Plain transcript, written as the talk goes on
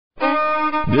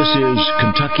This is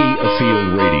Kentucky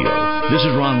Afield Radio. This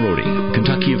is Ron Rohde,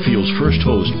 Kentucky Afield's first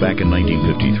host back in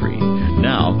 1953.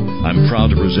 Now, I'm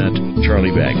proud to present Charlie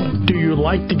Baglin. Do you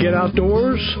like to get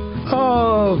outdoors?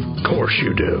 Of course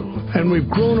you do. And we've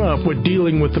grown up with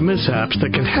dealing with the mishaps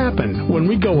that can happen when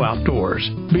we go outdoors.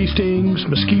 Bee stings,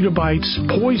 mosquito bites,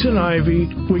 poison ivy.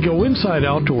 We go inside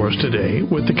outdoors today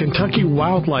with the Kentucky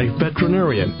Wildlife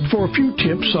Veterinarian for a few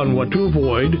tips on what to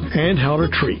avoid and how to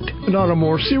treat. And on a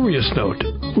more serious note,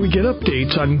 we get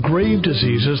updates on grave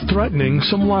diseases threatening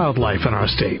some wildlife in our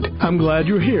state. I'm glad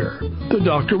you're here. The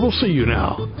doctor will see you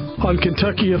now on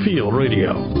Kentucky Afield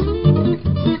Radio.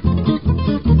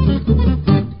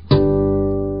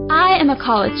 I am a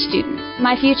college student.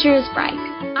 My future is bright.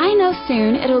 I know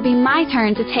soon it will be my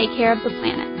turn to take care of the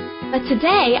planet. But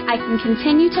today, I can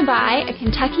continue to buy a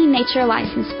Kentucky Nature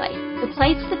license plate, the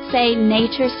plates that say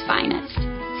Nature's Finest.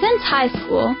 Since high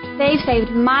school, they've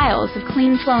saved miles of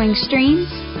clean-flowing streams,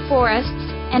 forests,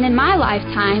 and in my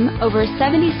lifetime, over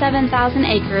 77,000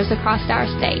 acres across our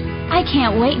state. I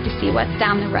can't wait to see what's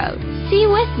down the road. See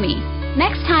you with me.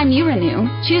 Next time you renew,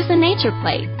 choose the Nature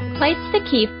plate, plates that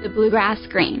keep the bluegrass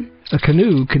green. A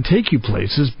canoe can take you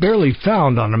places barely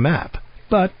found on a map.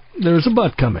 But there's a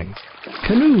but coming.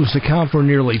 Canoes account for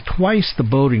nearly twice the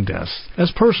boating deaths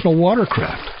as personal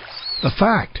watercraft. A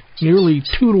fact, nearly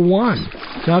 2 to 1.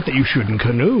 Not that you shouldn't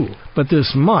canoe, but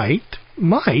this might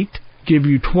give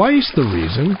you twice the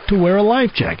reason to wear a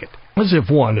life jacket, as if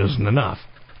one isn't enough.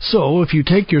 So if you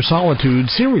take your solitude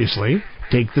seriously,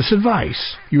 take this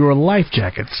advice. Your life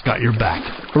jacket's got your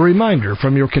back. A reminder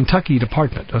from your Kentucky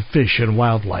Department of Fish and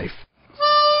Wildlife.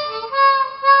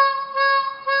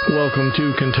 Welcome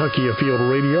to Kentucky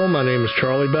Afield Radio. My name is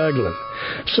Charlie Baglin.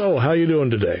 So, how you doing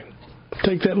today?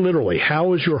 Take that literally.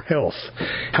 How is your health?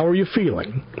 How are you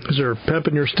feeling? Is there pep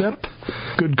in your step?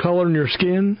 Good color in your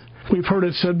skin? We've heard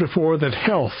it said before that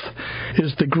health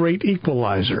is the great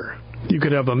equalizer. You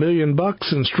could have $1 million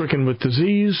and stricken with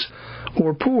disease,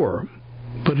 or poor,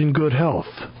 but in good health.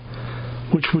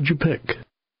 Which would you pick?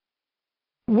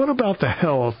 What about the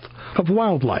health of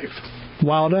wildlife,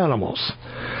 wild animals?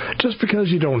 Just because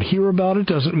you don't hear about it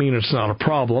doesn't mean it's not a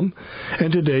problem,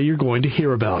 and today you're going to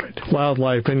hear about it.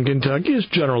 Wildlife in Kentucky is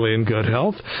generally in good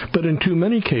health, but in too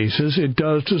many cases it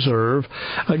does deserve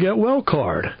a get well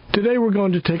card. Today we're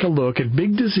going to take a look at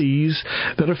big disease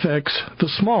that affects the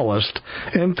smallest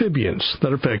amphibians,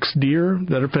 that affects deer,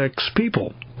 that affects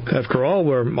people. After all,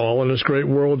 we're all in this great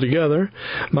world together.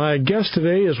 My guest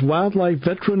today is wildlife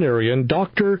veterinarian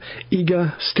Dr.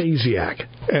 Iga Stasiak.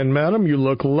 And madam, you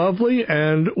look lovely,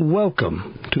 and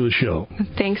welcome to the show.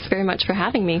 Thanks very much for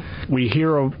having me. We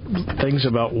hear of things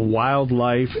about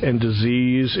wildlife and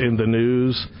disease in the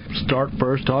news. Start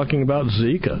first talking about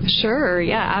Zika. Sure,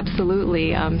 yeah,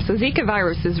 absolutely. So Zika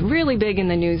virus is really big in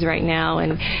the news right now,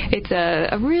 and it's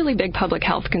a really big public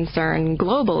health concern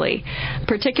globally,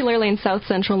 particularly in South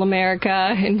Central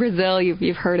America, in Brazil.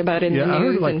 You've heard about it in the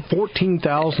news. Yeah, like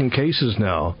 14,000 cases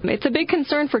now. It's a big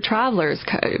concern for travelers,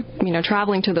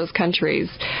 traveling to those countries,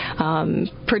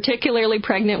 particularly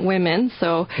pregnant women.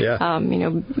 So,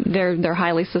 they're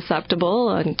highly susceptible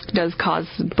and does cause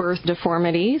birth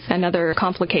deformities and other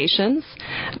complications.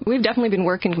 We've definitely been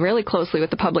working really closely with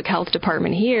the public health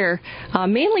department here,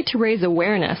 mainly to raise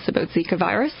awareness about Zika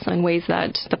virus and ways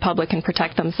that the public can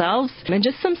protect themselves, and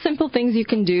just some simple things you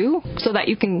can do so that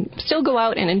you can still go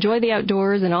out and enjoy the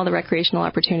outdoors and all the recreational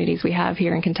opportunities we have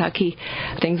here in Kentucky.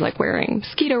 Things like wearing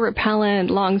mosquito repellent,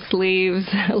 long sleeves,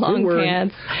 long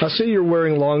pants. I see you're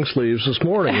wearing long sleeves this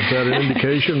morning. Is that an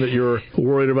indication that you're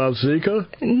worried about Zika?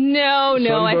 No,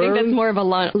 Sunburn? I think that's more of a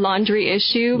laundry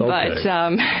issue.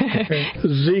 Okay. But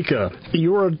Zika,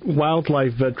 you're a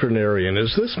wildlife veterinarian.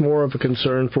 Is this more of a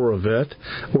concern for a vet,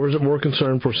 or is it more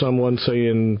concern for someone, say,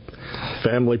 in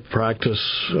family practice,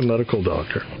 a medical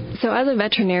doctor? So as a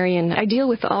veterinarian, I deal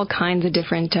with all kinds of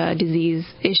different disease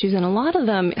issues, and a lot of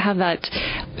them have that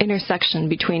intersection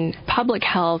between public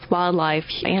health, wildlife,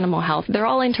 animal health. They're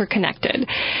all interconnected.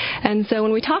 And so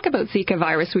when we talk about Zika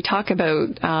virus, we talk about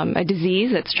a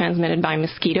disease that's transmitted by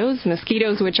mosquitoes,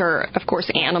 which are, of course,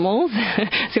 animals.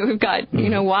 So we've got,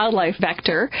 wildlife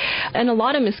vector. And a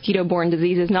lot of mosquito-borne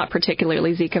diseases, not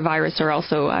particularly Zika virus, are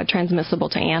also transmissible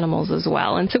to animals as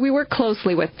well. And so we work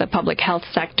closely with the public health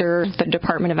sector, the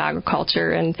Department of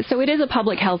Agriculture. And so it is a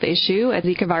public health issue, as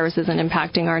Zika virus isn't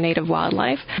impacting our native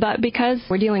wildlife. But because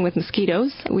we're dealing with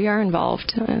mosquitoes, we are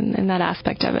involved in that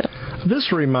aspect of it.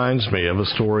 This reminds me of a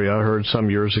story I heard some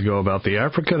years ago about the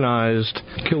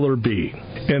Africanized killer bee.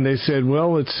 And they said,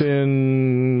 well, it's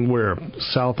in,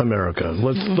 South America.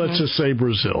 Let's just say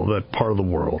Brazil, that part of the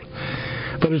world.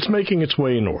 but it's making its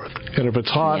way north. And if it's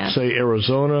hot, say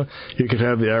Arizona, you could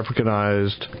have the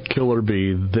Africanized killer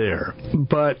bee there.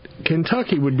 But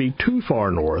Kentucky would be too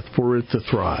far north for it to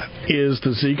thrive. Is the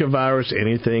Zika virus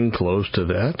anything close to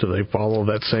that? Do they follow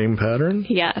that same pattern?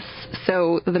 Yes.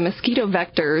 So the mosquito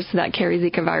vectors that carry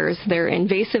Zika virus, they're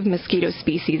invasive mosquito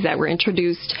species that were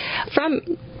introduced from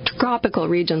tropical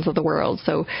regions of the world,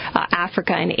 so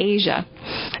Africa and Asia.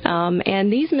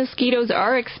 And these mosquitoes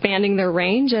are expanding their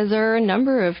range, as are a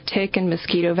number of tick and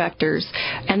mosquito vectors.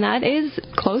 And that is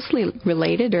closely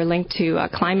related or linked to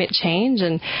climate change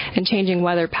and changing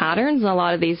weather patterns. A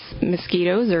lot of these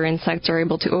mosquitoes or insects are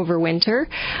able to overwinter,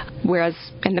 whereas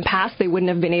in the past they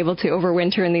wouldn't have been able to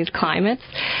overwinter in these climates.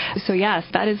 So yes,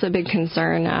 that is a big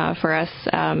concern for us,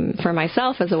 for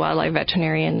myself as a wildlife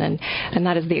veterinarian, and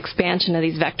that is the expansion of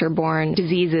these vector-borne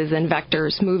diseases and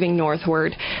vectors moving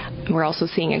northward. We're also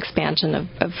seeing expansion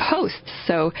of hosts,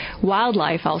 so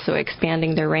wildlife also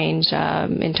expanding their range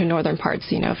into northern parts,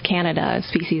 of Canada,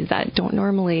 species that we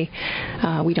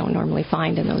don't normally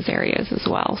find in those areas as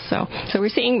well. So we're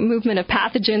seeing movement of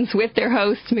pathogens with their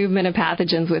hosts, movement of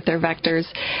pathogens with their vectors,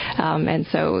 and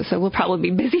so we'll probably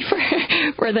be busy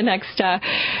for the next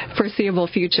foreseeable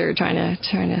future trying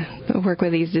to work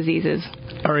with these diseases.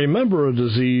 I remember a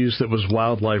disease that was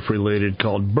wildlife related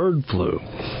called bird flu.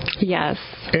 Yes.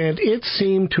 And it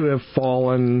seemed to have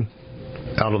fallen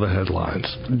out of the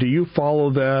headlines. Do you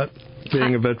follow that,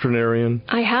 being a veterinarian?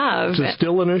 I have. Is it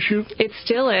still an issue? It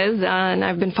still is, and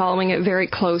I've been following it very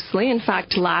closely. In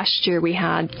fact, last year we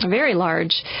had a very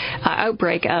large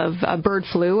outbreak of bird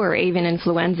flu or avian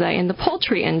influenza in the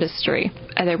poultry industry.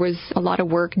 There was a lot of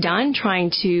work done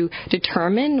trying to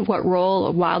determine what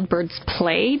role wild birds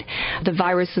played. The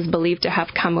virus is believed to have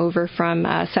come over from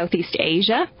Southeast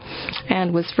Asia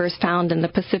and was first found in the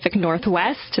Pacific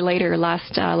Northwest. Later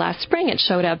last spring, it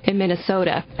showed up in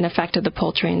Minnesota and affected the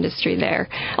poultry industry there.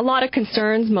 A lot of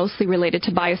concerns, mostly related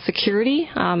to biosecurity,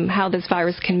 how this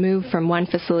virus can move from one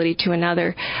facility to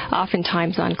another,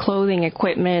 oftentimes on clothing,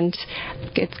 equipment.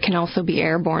 It can also be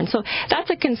airborne. So that's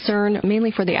a concern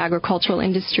mainly for the agricultural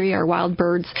industry. Our wild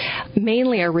birds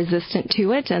mainly are resistant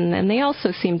to it, and they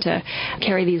also seem to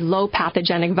carry these low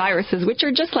pathogenic viruses, which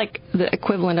are just like the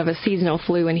equivalent of a seasonal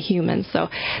flu in humans. So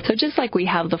just like we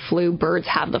have the flu, birds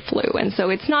have the flu. And so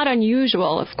it's not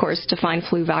unusual, of course, to find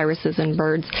flu viruses in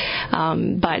birds.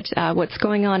 But what's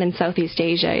going on in Southeast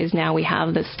Asia is now we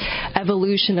have this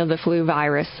evolution of the flu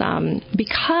virus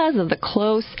because of the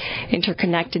close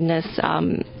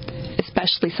interconnectedness,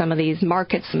 especially some of these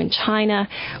markets in China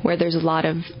where there's a lot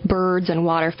of birds and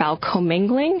waterfowl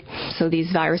commingling. So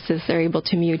these viruses are able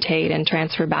to mutate and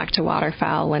transfer back to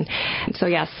waterfowl. And so,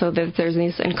 yes, so there's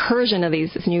this incursion of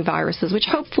these new viruses, which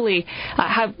hopefully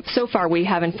so far we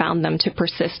haven't found them to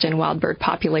persist in wild bird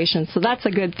populations. So that's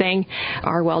a good thing.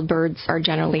 Our wild birds are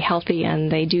generally healthy,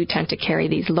 and they do tend to carry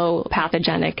these low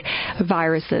pathogenic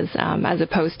viruses as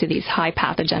opposed to these high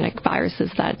pathogenic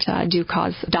viruses that do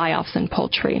cause die-offs in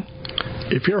poultry.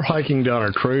 If you're hiking down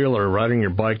a trail or riding your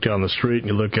bike down the street and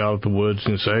you look out at the woods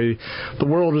and say, the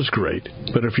world is great,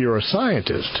 but if you're a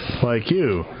scientist like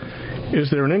you, is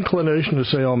there an inclination to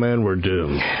say, oh man, we're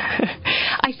doomed?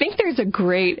 I think there's a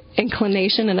great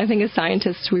inclination, and I think as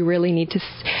scientists we really need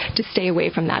to stay away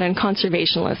from that, and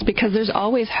conservationists, because there's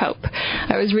always hope.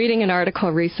 I was reading an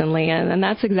article recently, and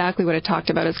that's exactly what it talked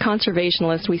about. As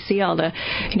conservationists, we see all the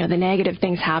negative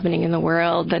things happening in the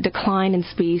world, the decline in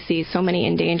species, so many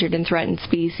endangered and threatened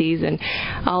species, and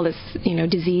all this,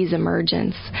 disease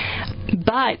emergence.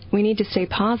 But we need to stay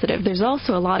positive. There's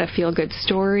also a lot of feel-good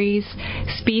stories,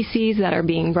 species that are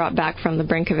being brought back from the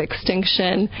brink of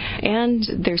extinction, and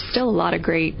there's still a lot of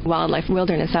great wildlife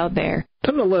wilderness out there.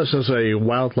 Nonetheless, as a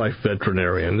wildlife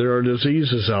veterinarian, there are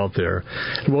diseases out there.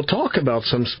 We'll talk about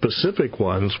some specific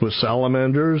ones with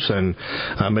salamanders and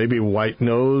maybe white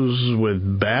nose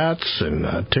with bats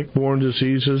and tick-borne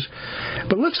diseases.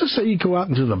 But let's just say you go out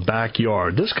into the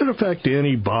backyard. This could affect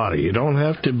anybody. You don't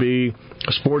have to be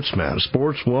a sportsman, a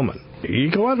sportswoman.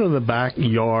 You go out into the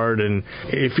backyard, and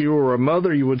if you were a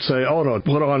mother, you would say, oh, no,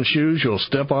 put on shoes, you'll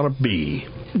step on a bee.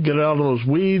 Get out of those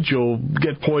weeds, you'll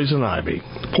get poison ivy,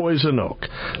 poison oak,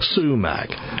 sumac,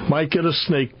 might get a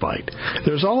snake bite.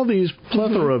 There's all these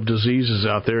plethora of diseases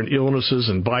out there, and illnesses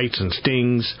and bites and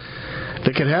stings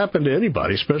that can happen to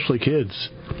anybody, especially kids.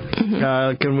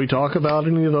 Can we talk about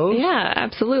any of those? Yeah,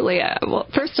 absolutely. Well,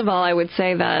 first of all, I would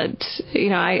say that,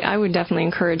 I would definitely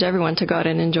encourage everyone to go out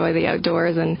and enjoy the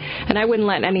outdoors and And I wouldn't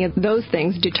let any of those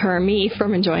things deter me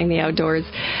from enjoying the outdoors.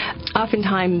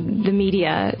 Oftentimes, the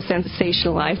media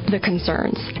sensationalize the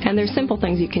concerns. And there's simple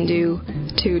things you can do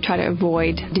to try to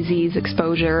avoid disease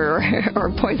exposure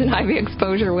or poison ivy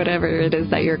exposure, whatever it is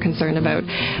that you're concerned about.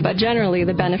 But generally,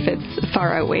 the benefits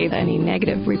far outweigh any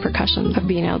negative repercussions of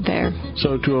being out there.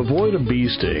 So to avoid a bee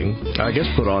sting, I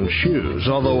guess put on shoes,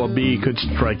 although a bee could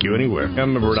strike you anywhere. I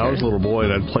remember when I was a little boy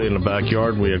and I'd play in the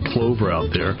backyard, we had clover out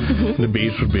there. And the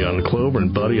bees would be on the clover,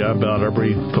 and buddy, about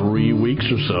every 3 weeks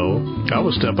or so, I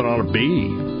was stepping on a bee.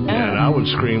 And I would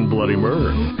scream bloody murder.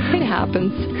 It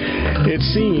happens. It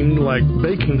seemed like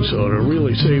baking soda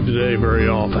really saved the day very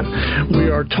often. We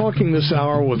are talking this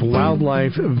hour with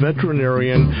wildlife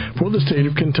veterinarian for the state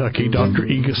of Kentucky, Dr.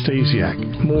 Iga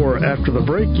Stasiak. More after the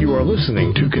break. You are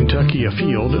listening to Kentucky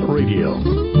Afield Radio.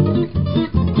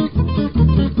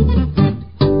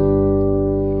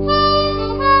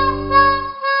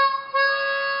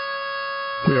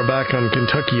 We are back on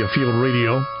Kentucky Afield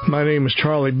Radio. My name is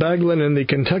Charlie Baglin, and the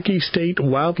Kentucky State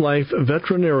Wildlife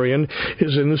Veterinarian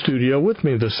is in the studio with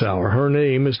me this hour. Her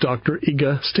name is Dr.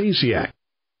 Iga Stasiak.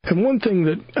 And one thing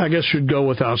that I guess should go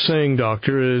without saying,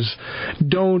 Doctor, is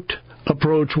don't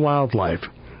approach wildlife.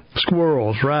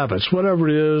 Squirrels, rabbits, whatever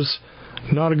it is,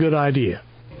 not a good idea.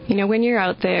 You know, when you're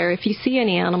out there, if you see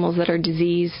any animals that are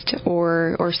diseased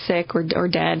or sick or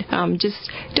dead,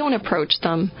 just don't approach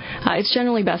them. It's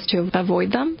generally best to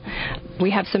avoid them. We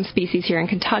have some species here in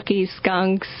Kentucky,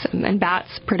 skunks and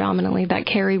bats predominantly, that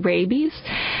carry rabies.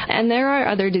 And there are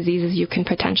other diseases you can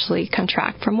potentially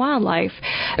contract from wildlife.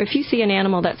 If you see an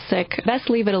animal that's sick, best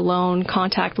leave it alone.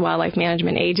 Contact the Wildlife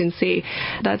Management Agency.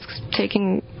 That's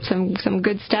taking some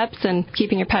good steps and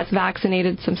keeping your pets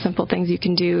vaccinated, some simple things you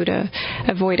can do to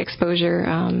avoid exposure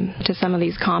to some of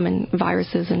these common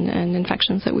viruses and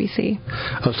infections that we see.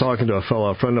 I was talking to a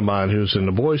fellow friend of mine who's in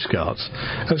the Boy Scouts.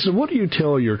 I said, what do you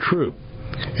tell your troop?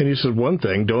 And he said, one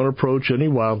thing, don't approach any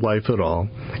wildlife at all,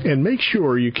 and make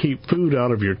sure you keep food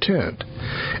out of your tent.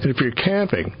 And if you're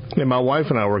camping, and my wife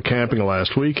and I were camping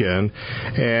last weekend,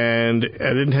 and I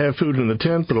didn't have food in the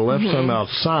tent, but I left some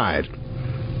outside.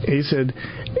 He said,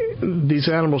 these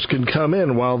animals can come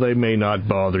in while they may not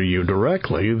bother you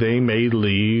directly. They may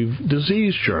leave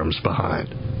disease germs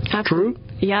behind. True?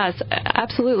 Yes,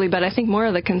 absolutely. But I think more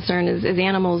of the concern is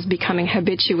animals becoming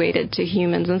habituated to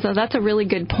humans. And so that's a really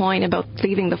good point about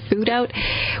leaving the food out.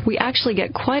 We actually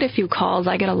get quite a few calls.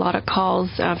 I get a lot of calls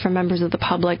from members of the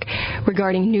public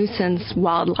regarding nuisance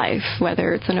wildlife,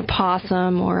 whether it's an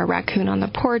opossum or a raccoon on the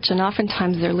porch. And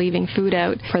oftentimes they're leaving food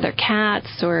out for their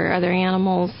cats or other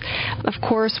animals. Of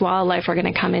course, wildlife are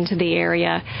going to come into the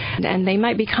area, and they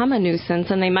might become a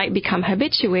nuisance, and they might become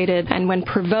habituated. And when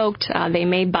provoked, they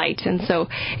may bite. And so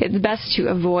it's best to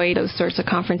avoid those sorts of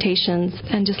confrontations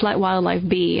and just let wildlife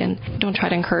be, and don't try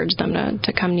to encourage them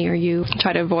to come near you.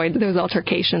 Try to avoid those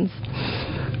altercations.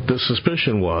 The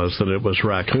suspicion was that it was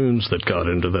raccoons that got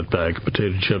into that bag of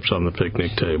potato chips on the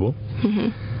picnic table.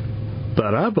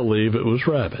 But I believe it was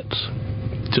rabbits,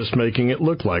 just making it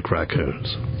look like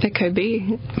raccoons. It could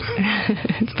be.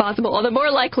 It's possible. Although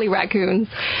more likely raccoons.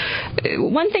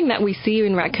 One thing that we see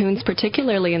in raccoons,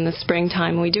 particularly in the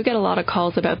springtime, we do get a lot of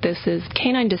calls about this, is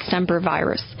canine distemper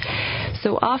virus.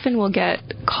 So often we'll get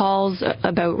calls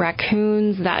about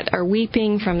raccoons that are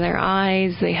weeping from their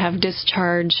eyes. They have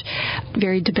discharge,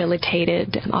 very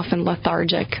debilitated, often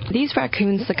lethargic. These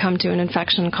raccoons succumb to an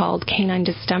infection called canine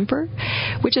distemper,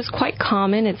 which is quite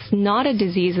common. It's not a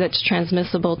disease that's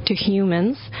transmissible to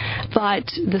humans, but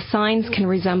the signs can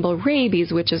resemble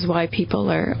rabies, which is why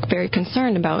people are very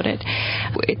concerned about it.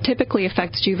 It typically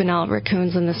affects juvenile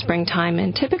raccoons in the springtime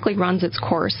and typically runs its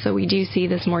course, so we do see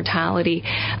this mortality.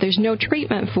 There's no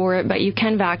treatment for it, but you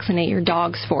can vaccinate your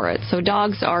dogs for it. So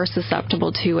dogs are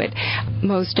susceptible to it.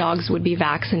 Most dogs would be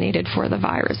vaccinated for the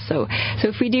virus. So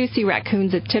if we do see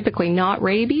raccoons, it's typically not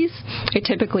rabies. It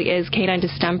typically is canine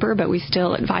distemper, but we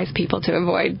still advise people to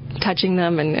avoid touching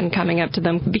them and coming up to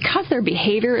them. Because their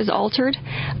behavior is altered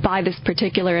by this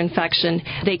particular infection,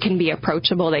 they can be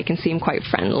approachable. They can seem quite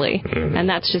friendly. And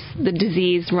that's just the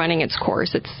disease running its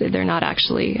course. They're not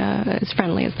actually as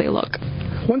friendly as they look.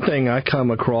 One thing I come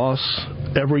across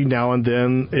every now and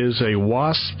then is a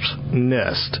wasp's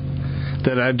nest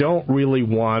that I don't really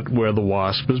want where the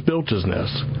wasp has built his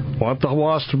nest. I want the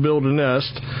wasp to build a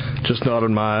nest, just not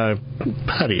in my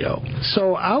patio.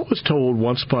 So I was told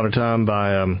once upon a time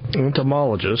by an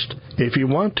entomologist, if you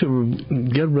want to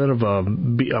get rid of a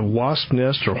wasp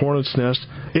nest or hornet's nest,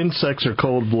 insects are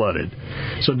cold-blooded.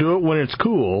 So do it when it's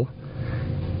cool,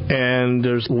 and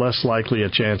there's less likely a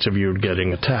chance of you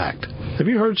getting attacked. Have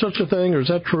you heard such a thing, or is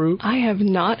that true? I have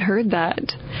not heard that.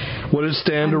 Would it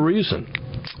stand to reason?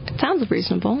 Sounds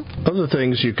reasonable. Other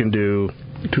things you can do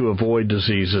to avoid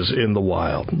diseases in the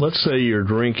wild. Let's say you're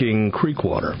drinking creek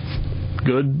water.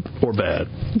 Good or bad?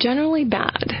 Generally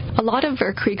bad. A lot of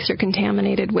our creeks are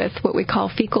contaminated with what we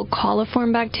call fecal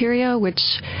coliform bacteria, which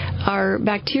are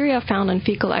bacteria found in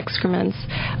fecal excrements.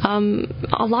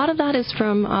 A lot of that is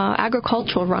from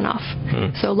agricultural runoff,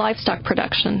 so livestock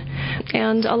production.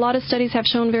 And a lot of studies have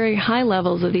shown very high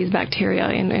levels of these bacteria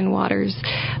in waters.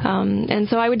 And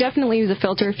so I would definitely use a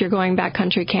filter if you're going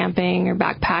backcountry camping or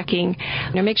backpacking.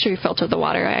 Make sure you filter the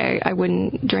water. I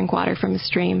wouldn't drink water from a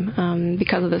stream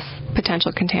because of this potential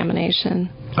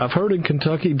contamination. I've heard in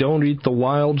Kentucky, don't eat the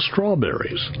wild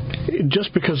strawberries.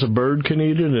 Just because a bird can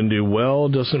eat it and do well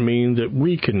doesn't mean that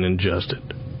we can ingest it.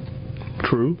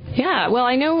 True? Yeah, well,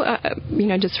 I know,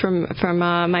 just from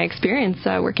my experience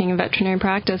working in veterinary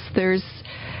practice, there's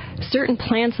certain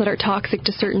plants that are toxic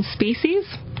to certain species.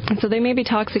 And so they may be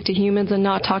toxic to humans and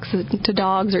not toxic to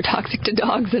dogs, or toxic to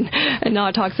dogs and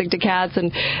not toxic to cats.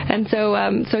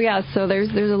 So there's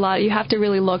a lot. You have to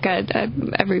really look at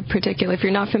every particular. If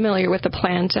you're not familiar with the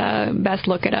plant, best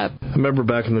look it up. I remember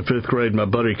back in the 5th grade, my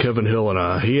buddy Kevin Hill and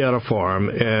I, he had a farm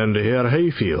and he had a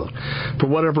hayfield. For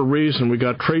whatever reason, we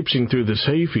got traipsing through this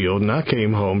hayfield and I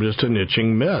came home just an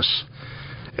itching mess.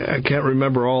 I can't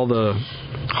remember all the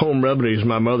home remedies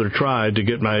my mother tried to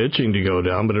get my itching to go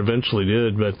down, but eventually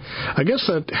did. But I guess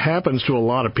that happens to a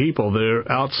lot of people.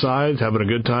 They're outside having a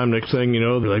good time. Next thing you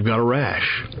know, they've got a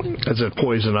rash. Is it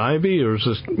poison ivy, or is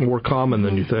this more common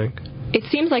than you think? It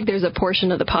seems like there's a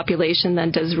portion of the population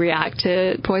that does react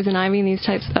to poison ivy and these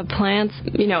types of plants,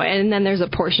 and then there's a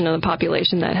portion of the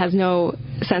population that has no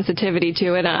sensitivity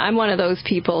to it. I'm one of those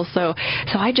people, so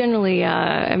I generally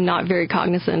am not very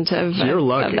cognizant of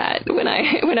that.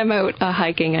 When I'm out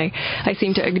hiking, I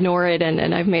seem to ignore it,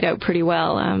 and I've made out pretty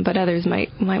well. But others might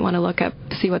want to look up,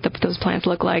 see what those plants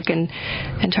look like, and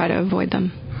try to avoid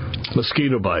them.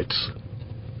 Mosquito bites.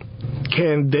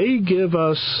 Can they give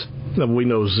us... We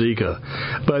know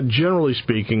Zika, but generally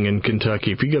speaking in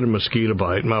Kentucky, if you get a mosquito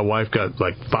bite, my wife got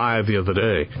like 5 the other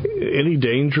day. Any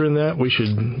danger in that we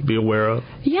should be aware of?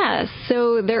 Yes,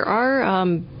 so there are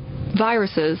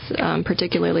viruses,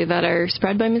 particularly, that are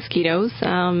spread by mosquitoes,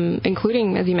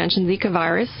 including, as you mentioned, Zika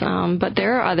virus, but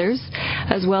there are others,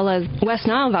 as well as West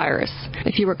Nile virus.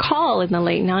 If you recall, in the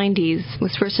late 90s,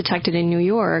 was first detected in New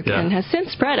York and has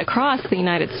since spread across the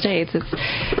United States.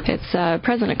 It's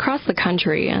present across the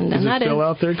country. And is that it still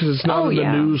out there? Because it's not in the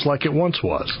news like it once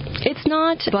was. It's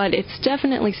not, but it's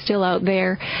definitely still out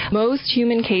there. Most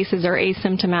human cases are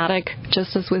asymptomatic,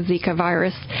 just as with Zika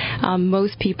virus.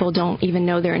 Most people don't even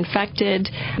know they're infected.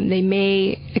 They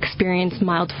may experience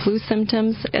mild flu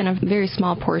symptoms, and a very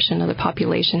small portion of the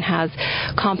population has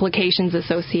complications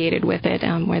associated with it,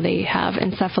 where they have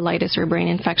encephalitis or brain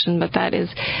infection, but that is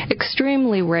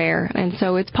extremely rare. And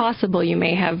so it's possible you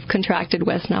may have contracted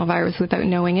West Nile virus without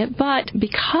knowing it, but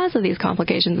because of these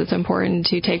complications, it's important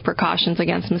to take precautions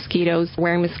against mosquitoes,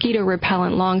 wearing mosquito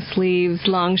repellent, long sleeves,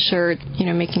 long shirt,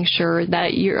 making sure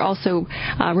that you're also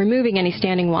removing any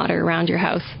standing water around your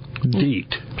house.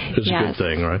 DEET is a good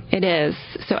thing, right? It is.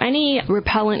 So any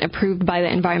repellent approved by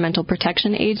the Environmental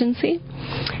Protection Agency,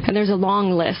 and there's a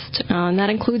long list, and that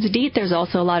includes DEET. There's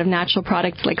also a lot of natural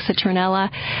products like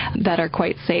citronella that are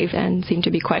quite safe and seem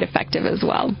to be quite effective as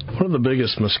well. One of the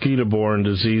biggest mosquito-borne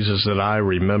diseases that I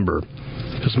remember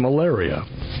is malaria.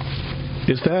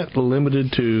 Is that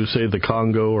limited to, say, the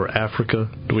Congo or Africa?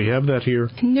 Do we have that here?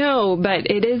 No, but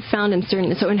it is found in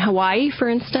certain... So in Hawaii, for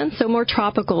instance, so more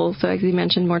tropical, so as you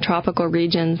mentioned, more tropical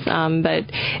regions.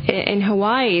 But in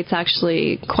Hawaii, it's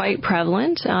actually quite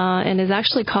prevalent and is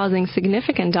actually causing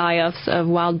significant die-offs of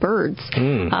wild birds,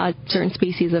 certain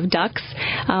species of ducks.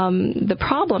 The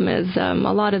problem is a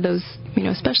lot of those,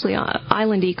 especially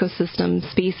island ecosystem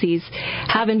species,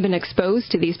 haven't been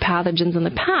exposed to these pathogens in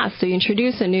the past. So you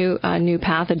introduce a new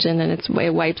pathogen, and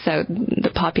it wipes out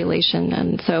the population.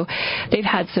 And so they've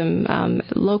had some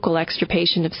local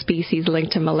extirpation of species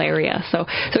linked to malaria. So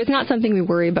it's not something we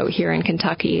worry about here in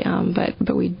Kentucky, but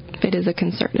it is a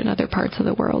concern in other parts of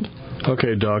the world.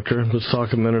 Okay, doctor, let's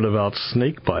talk a minute about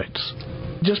snake bites.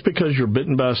 Just because you're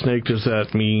bitten by a snake, does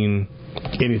that mean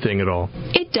anything at all?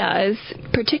 It does,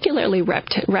 particularly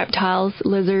reptiles,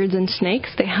 lizards, and snakes.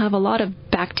 They have a lot of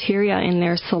bacteria in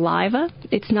their saliva.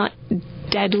 It's not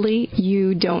deadly,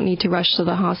 you don't need to rush to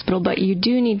the hospital, but you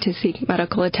do need to seek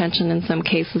medical attention in some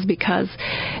cases because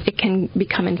it can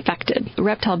become infected.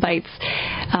 Reptile bites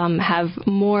have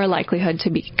more likelihood to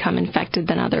become infected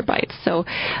than other bites. So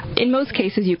in most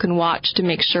cases, you can watch to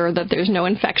make sure that there's no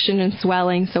infection and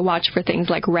swelling. So watch for things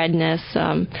like redness,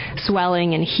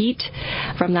 swelling, and heat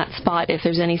from that spot. If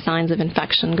there's any signs of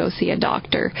infection, go see a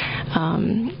doctor.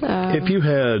 If you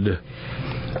had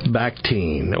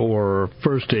Bactine or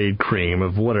first aid cream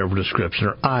of whatever description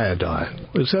or iodine,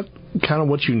 is that kind of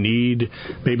what you need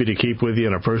maybe to keep with you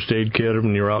in a first aid kit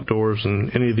when you're outdoors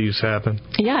and any of these happen?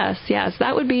 Yes,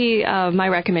 that would be my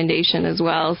recommendation as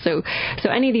well. So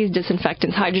any of these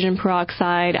disinfectants, hydrogen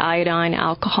peroxide, iodine,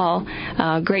 alcohol,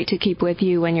 great to keep with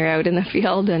you when you're out in the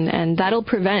field, and that'll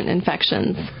prevent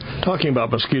infections. Talking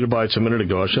about mosquito bites a minute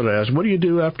ago, I should have asked, what do you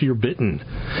do after you're bitten?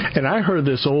 And I heard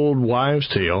this old wives'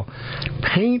 tale,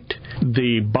 paint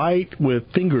the bite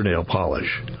with fingernail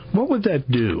polish. What would that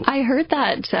do? I heard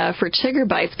that for chigger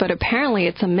bites, but apparently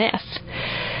it's a myth.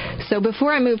 So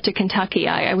before I moved to Kentucky,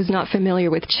 I was not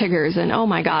familiar with chiggers, and oh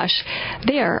my gosh,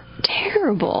 they are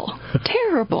terrible.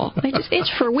 They just itch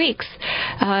for weeks.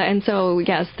 And so,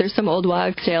 yes, there's some old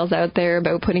wives' tales out there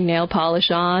about putting nail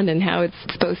polish on and how it's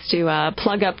supposed to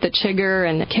plug up the chigger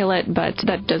and kill it, but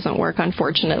that doesn't work,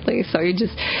 unfortunately. So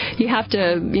you have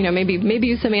to, maybe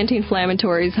use some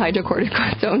anti-inflammatories.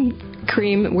 Hydrocortisone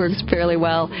cream works fairly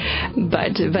well,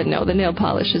 but no, the nail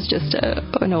polish is just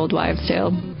an old wives'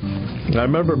 tale. I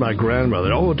remember my grandmother,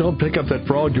 don't pick up that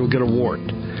frog, you'll get a wart.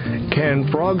 Can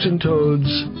frogs and toads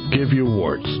give you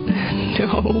warts?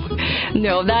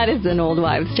 No, that is an old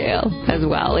wives' tale as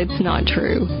well. It's not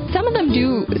true. Some of them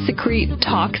do secrete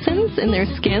toxins in their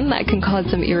skin that can cause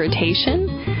some irritation.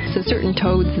 So certain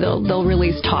toads, they'll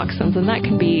release toxins, and that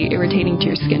can be irritating to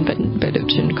your skin, but it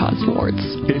shouldn't cause warts.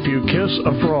 If you kiss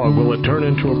a frog, will it turn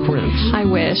into a prince? I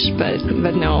wish,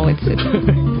 but no, it's...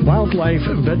 Wildlife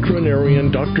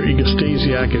veterinarian Dr. Iga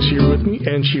Stasiak is here with me,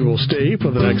 and she will stay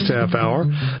for the next half hour.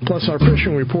 Plus, our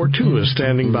fishing report, too, is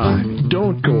standing by.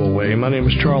 Don't go away. My name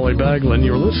is Charlie Baglin.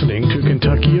 You're listening to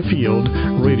Kentucky Afield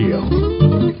Radio.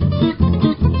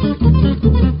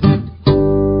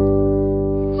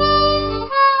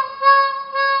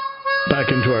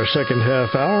 Back into our second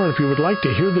half hour, and if you would like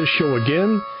to hear this show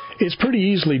again, it's pretty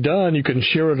easily done. You can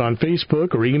share it on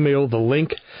Facebook or email the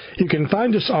link. You can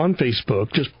find us on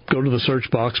Facebook. Just go to the search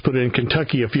box, put in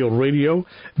Kentucky Afield Radio.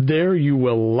 There you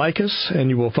will like us, and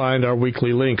you will find our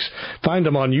weekly links. Find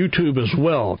them on YouTube as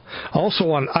well. Also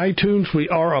on iTunes, we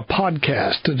are a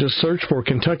podcast. Just search for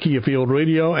Kentucky Afield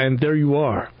Radio, and there you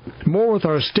are. More with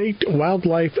our state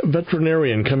wildlife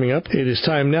veterinarian coming up. It is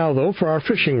time now, though, for our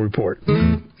fishing report.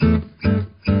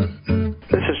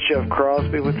 This is Jeff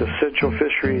Crosby with the Central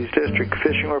Fisheries District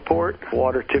Fishing Report.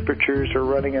 Water temperatures are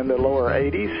running in the lower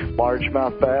 80s.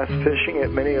 Largemouth bass fishing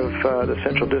at many of the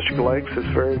Central District lakes is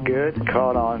very good.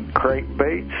 Caught on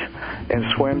crankbaits and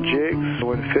swim jigs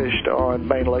when fished on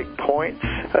main lake points.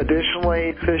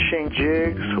 Additionally, fishing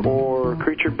jigs or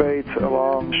creature baits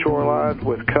along shoreline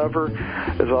with cover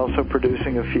is also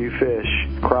producing a few fish.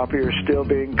 Crappie are still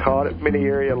being caught at many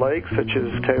area lakes such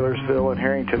as Taylorsville and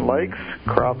Harrington Lakes.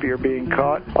 Crappie are being caught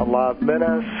on live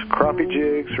minnows, crappie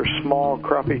jigs, or small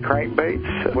crappie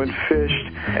crankbaits when fished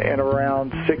in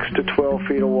around 6 to 12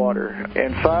 feet of water.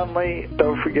 And finally,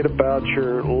 don't forget about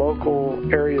your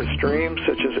local area streams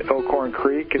such as Elkhorn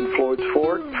Creek and Floyd's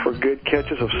Fork for good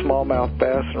catches of smallmouth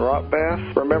bass and rock bass.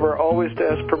 Remember always to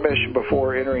ask permission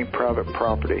before entering private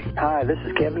property. Hi, this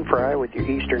is Kevin Fry with your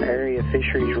Eastern Area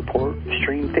Fisheries Report.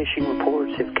 Stream fishing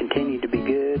reports have continued to be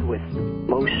good, with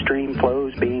most stream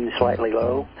flows being slightly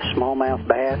low. Smallmouth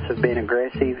bass have been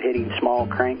aggressive, hitting small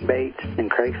crankbaits and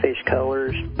crayfish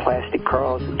colors, plastic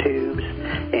crawls and tubes,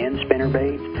 and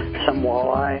spinnerbaits. Some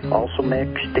walleye also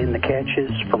mixed in the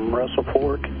catches from Russell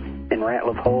Fork in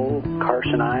Ratliff Hole,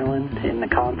 Carson Island, in the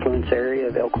confluence area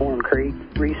of Elkhorn Creek.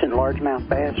 Recent largemouth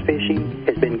bass fishing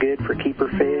has been good for keeper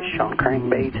fish on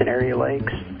crankbaits in area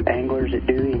lakes. Anglers at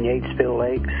Dewey and Yatesville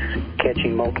lakes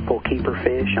catching multiple keeper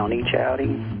fish on each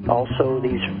outing. Also,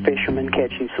 these fishermen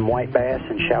catching some white bass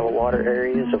in shallow water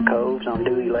areas of coves on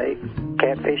Dewey Lake.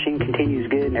 Catfishing continues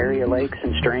good in area lakes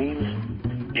and streams.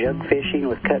 Jug fishing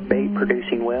with cut bait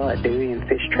producing well at Dewey and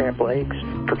Fish Trap Lakes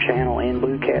for channel and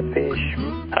blue catfish.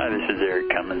 Hi, this is Eric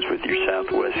Cummins with your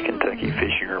Southwest Kentucky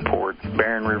Fishing Report.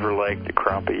 Barren River Lake, the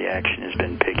crappie action has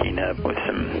been picking up with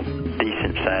some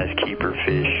decent-sized keeper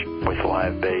fish with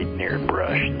live bait near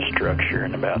brush and structure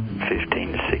in about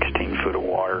 15 to 16 foot of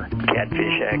water.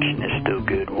 Catfish action is still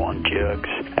good on jugs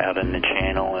out in the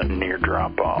channel and near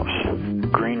drop-offs.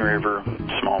 Green River,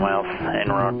 smallmouth, and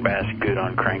rock bass good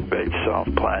on crankbaits,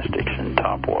 soft plastics, and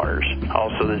topwaters.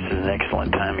 Also, this is an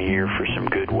excellent time of year for some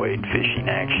good wade fishing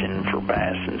action for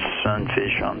bass and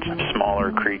sunfish on some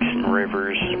smaller creeks and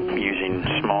rivers using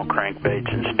small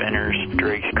crankbaits and spinners.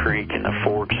 Drake's Creek and the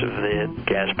forks of it,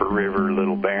 Gasper River,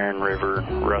 Little Barren River,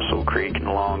 Russell Creek, and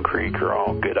Long Creek are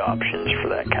all good options for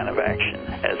that kind of action.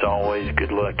 As always,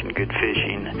 good luck and good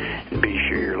fishing, and be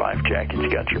sure your life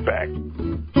jacket's got your back.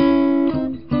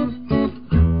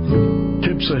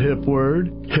 Hip's a hip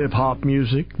word, hip-hop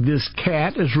music. This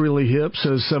cat is really hip,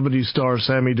 says 70s star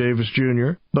Sammy Davis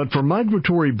Jr. But for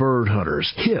migratory bird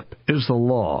hunters, HIP is the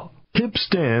law. HIP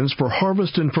stands for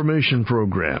Harvest Information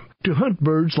Program. To hunt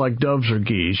birds like doves or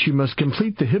geese, you must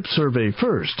complete the HIP survey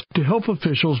first to help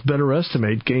officials better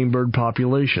estimate game bird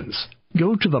populations.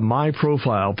 Go to the My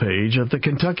Profile page at the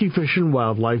Kentucky Fish and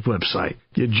Wildlife website.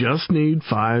 You just need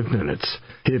 5 minutes.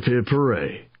 Hip hip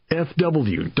hooray.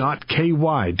 fw.ky.gov.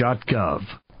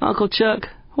 Uncle Chuck,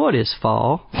 what is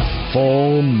fall?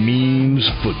 Fall means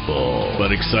football,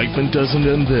 but excitement doesn't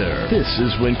end there. This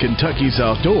is when Kentucky's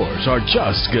outdoors are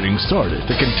just getting started.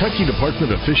 The Kentucky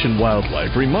Department of Fish and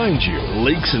Wildlife reminds you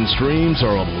lakes and streams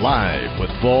are alive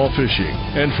with fall fishing.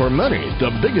 And for many,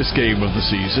 the biggest game of the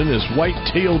season is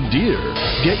white-tailed deer.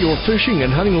 Get your fishing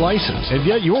and hunting license and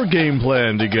get your game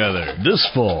plan together. This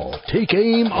fall, take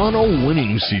aim on a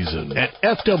winning season at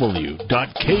fw.ky.gov.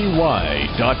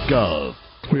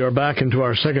 We are back into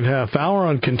our second half hour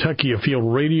on Kentucky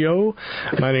Afield Radio.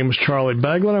 My name is Charlie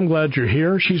Baglin. I'm glad you're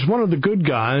here. She's one of the good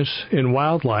guys in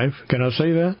wildlife. Can I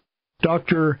say that?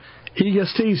 Dr. Iga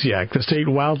Stasiak, the state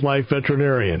wildlife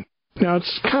veterinarian. Now,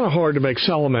 it's kind of hard to make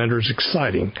salamanders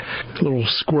exciting, little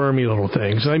squirmy little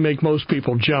things. They make most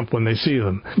people jump when they see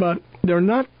them. But they're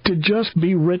not to just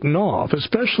be written off,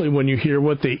 especially when you hear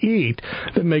what they eat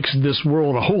that makes this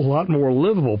world a whole lot more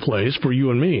livable place for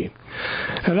you and me.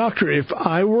 And, Doctor, if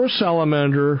I were a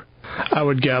salamander, I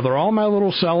would gather all my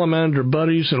little salamander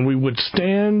buddies and we would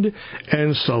stand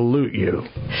and salute you.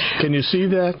 Can you see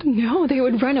that? No, they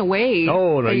would run away.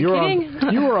 Oh, no, you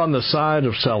are on the side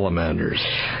of salamanders.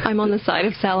 I'm on the side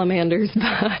of salamanders, but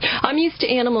I'm used to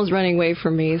animals running away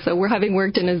from me. So we're having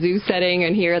worked in a zoo setting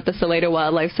and here at the Salado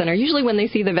Wildlife Center. Usually when they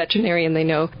see the veterinarian, they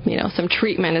know, some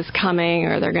treatment is coming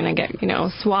or they're going to get,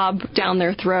 swab down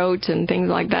their throat and things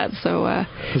like that. So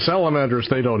the salamanders,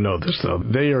 they don't know this, though.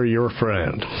 They are your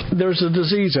friend. There's a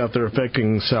disease out there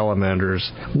affecting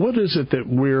salamanders. What is it that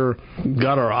we're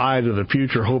got our eye to the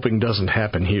future hoping doesn't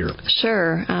happen here?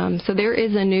 Sure. So there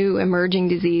is a new emerging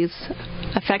disease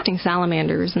affecting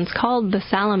salamanders, and it's called the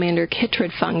salamander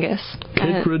chytrid fungus.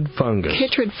 Chytrid fungus.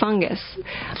 Chytrid fungus.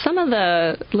 Some of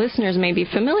the listeners may be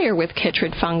familiar with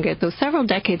chytrid fungus. So several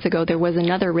decades ago, there was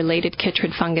another related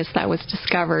chytrid fungus that was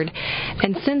discovered,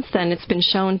 and since then, it's been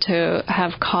shown to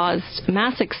have caused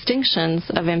mass extinctions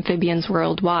of amphibians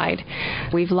worldwide.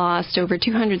 We've lost over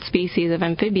 200 species of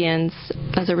amphibians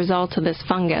as a result of this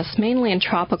fungus, mainly in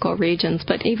tropical regions,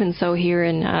 but even so here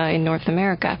in North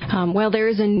America. There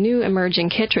is a new emerging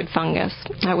chytrid fungus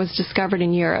that was discovered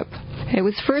in Europe. It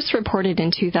was first reported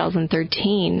in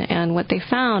 2013, and what they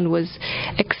found was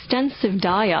extensive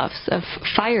die-offs of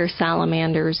fire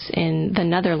salamanders in the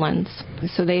Netherlands.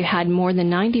 So they had more than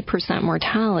 90%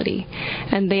 mortality.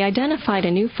 And they identified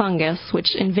a new fungus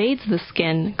which invades the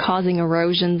skin, causing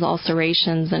erosions,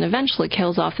 ulcerations, and eventually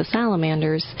kills off the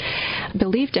salamanders,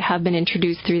 believed to have been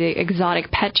introduced through the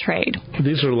exotic pet trade.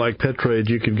 These are like pet trades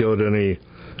you could go to any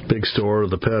big store or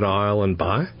the pet aisle and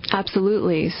buy?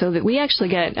 Absolutely. So that we actually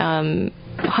get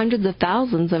hundreds of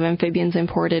thousands of amphibians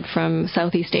imported from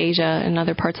Southeast Asia and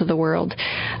other parts of the world.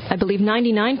 I believe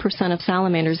 99% of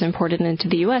salamanders imported into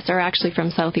the U.S. are actually from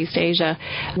Southeast Asia,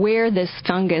 where this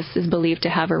fungus is believed to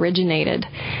have originated.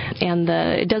 And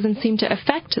it doesn't seem to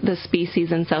affect the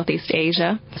species in Southeast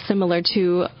Asia, similar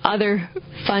to other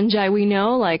fungi we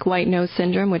know, like white nose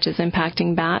syndrome, which is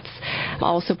impacting bats,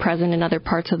 also present in other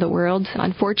parts of the world.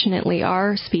 Unfortunately,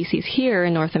 our species here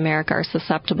in North America are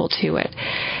susceptible to it.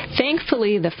 Thankfully,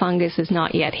 the fungus is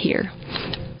not yet here.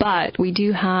 But we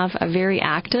do have a very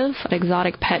active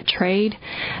exotic pet trade,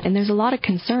 and there's a lot of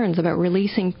concerns about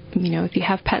releasing, if you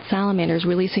have pet salamanders,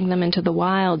 releasing them into the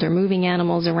wild or moving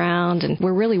animals around, and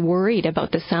we're really worried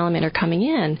about the salamander coming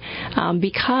in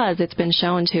because it's been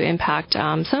shown to impact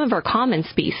some of our common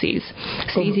species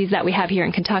that we have here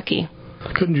in Kentucky.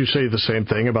 Couldn't you say the same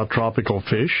thing about tropical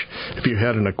fish? If you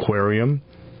had an aquarium,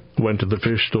 went to the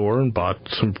fish store and bought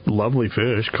some lovely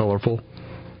fish, colorful,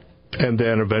 and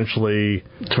then eventually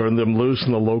turned them loose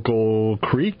in the local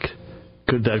creek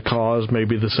Could that cause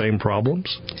maybe the same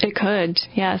problems? It could,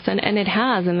 yes, and it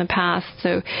has in the past.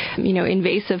 So,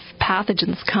 invasive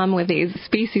pathogens come with these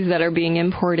species that are being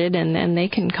imported, and they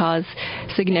can cause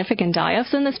significant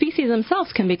die-offs, and the species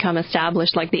themselves can become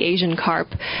established, like the Asian carp.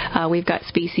 We've got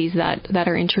species that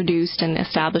are introduced and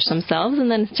establish themselves and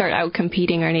then start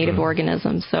out-competing our native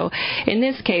organisms. So in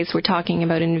this case, we're talking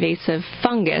about invasive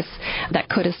fungus that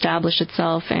could establish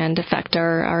itself and affect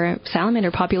our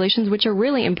salamander populations, which are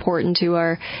really important to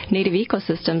our native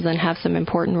ecosystems and have some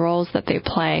important roles that they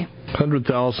play.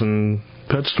 100,000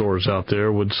 pet stores out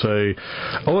there would say,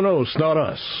 oh no, it's not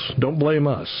us. Don't blame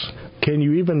us. Can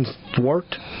you even thwart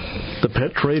the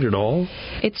pet trade at all?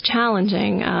 It's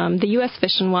challenging. The U.S.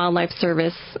 Fish and Wildlife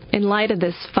Service, in light of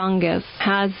this fungus,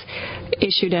 has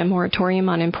issued a moratorium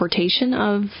on importation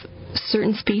of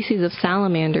certain species of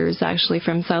salamanders actually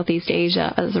from Southeast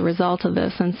Asia as a result of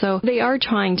this. And so they are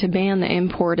trying to ban the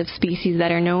import of species that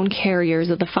are known carriers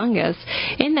of the fungus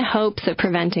in the hopes of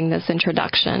preventing this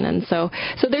introduction. And so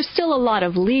there's still a lot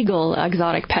of legal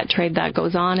exotic pet trade that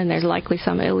goes on, and there's likely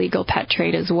some illegal pet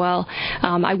trade as well.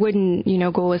 I wouldn't,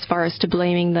 go as far as to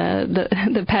blaming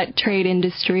the pet trade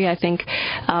industry. I think,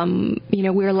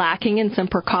 we're lacking in some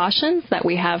precautions that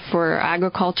we have for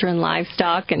agriculture and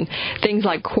livestock and things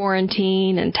like quarantine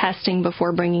and testing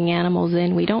before bringing animals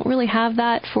in. We don't really have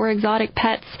that for exotic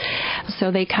pets.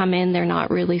 So they come in, they're not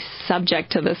really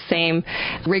subject to the same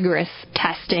rigorous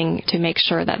testing to make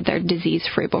sure that they're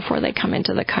disease-free before they come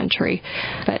into the country.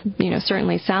 But,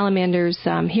 certainly salamanders,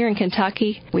 here in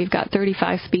Kentucky, we've got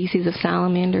 35 species of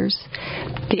salamanders.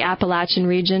 The Appalachian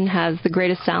region has the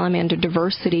greatest salamander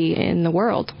diversity in the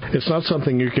world. It's not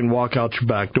something you can walk out your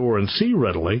back door and see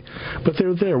readily, but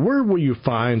they're there. Where will you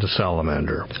find a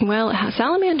salamander? Well,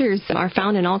 salamanders are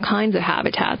found in all kinds of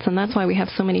habitats, and that's why we have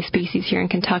so many species here in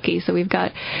Kentucky. So we've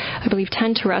got, I believe,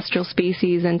 10 terrestrial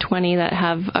species and 20 that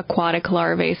have aquatic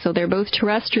larvae. So they're both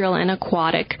terrestrial and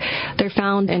aquatic. They're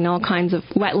found in all kinds of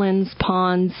wetlands,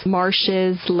 ponds,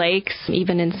 marshes, lakes,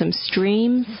 even in some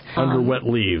streams. Under wet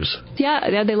leaves.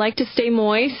 Yeah, they like to stay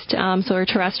moist. So our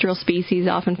terrestrial species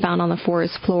often found on the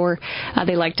forest floor.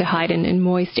 They like to hide in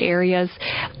moist areas.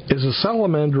 Is a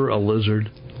salamander a lizard?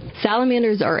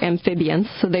 Salamanders are amphibians,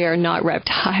 so they are not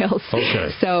reptiles. Okay.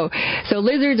 So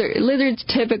lizards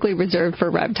typically reserved for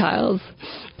reptiles,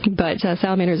 but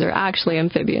salamanders are actually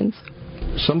amphibians.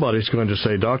 Somebody's going to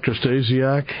say, Dr.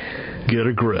 Stasiak, get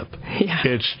a grip. Yeah.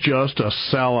 It's just a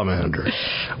salamander.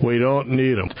 We don't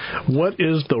need them. What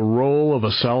is the role of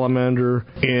a salamander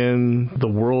in the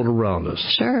world around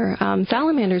us? Sure.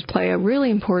 Salamanders play a really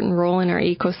important role in our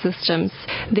ecosystems.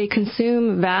 They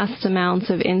consume vast amounts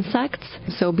of insects,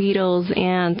 so beetles,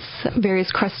 ants,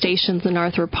 various crustaceans and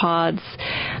arthropods.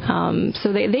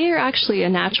 So they are actually a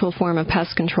natural form of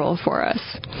pest control for us.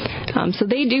 So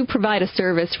they do provide a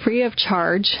service free of charge.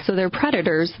 So they're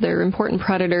predators. They're important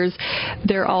predators.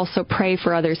 They're also prey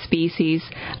for other species.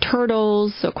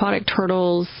 Turtles, aquatic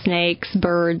turtles, snakes,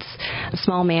 birds,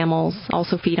 small mammals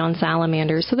also feed on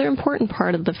salamanders. So they're an important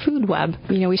part of the food web.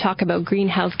 We talk about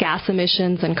greenhouse gas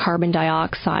emissions and carbon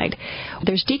dioxide.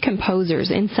 There's decomposers,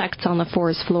 insects on the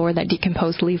forest floor that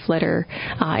decompose leaf litter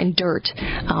and dirt.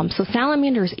 So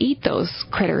salamanders eat those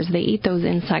critters. They eat those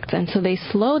insects. And so they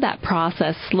slow that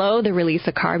process, slow the release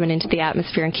of carbon into the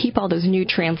atmosphere and keep all those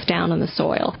nutrients down in the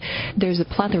soil. There's a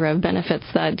plethora of benefits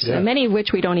that many of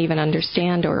which we don't even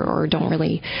understand or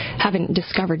haven't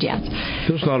discovered yet.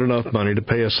 There's not enough money to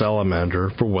pay a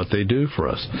salamander for what they do for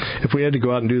us. If we had to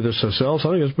go out and do this ourselves,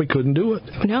 I guess we couldn't do it.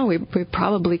 No, we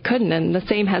probably couldn't. And the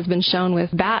same has been shown with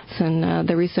bats and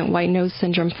the recent white nose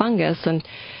syndrome fungus. And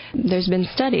there's been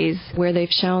studies where they've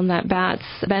shown that bats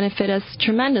benefit us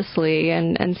tremendously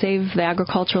and save the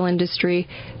agricultural industry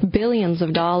billions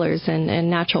of dollars in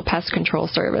natural pest control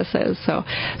services. So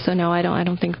no, I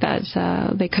don't think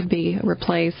that they could be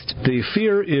replaced. The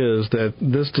fear is that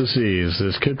this disease,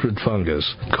 this chytrid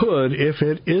fungus, could, if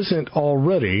it isn't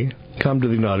already, come to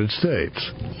the United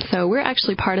States. So we're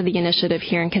actually part of the initiative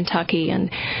here in Kentucky, and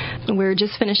we're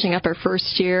just finishing up our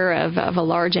first year of a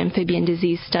large amphibian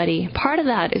disease study. Part of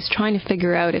that is trying to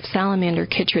figure out if salamander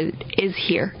chytrid is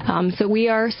here. So we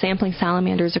are sampling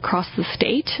salamanders across the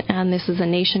state, and this is a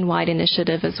nationwide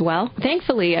initiative as well.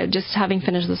 Thankfully, just having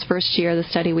finished this first year of the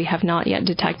study, we have not yet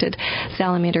detected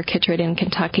salamander chytrid in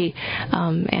Kentucky,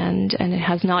 and it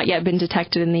has not yet been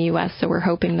detected in the U.S., so we're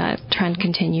hoping that trend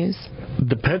continues.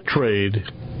 The pet trade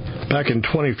Back in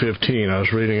 2015, I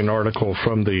was reading an article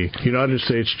from the United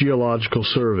States Geological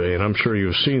Survey, and I'm sure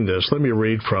you've seen this. Let me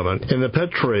read from it. In the pet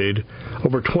trade,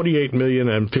 over 28 million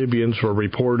amphibians were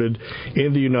reported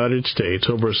in the United States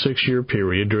over a 6-year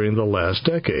period during the last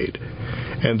decade,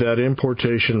 and that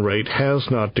importation rate has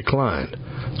not declined.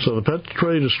 So the pet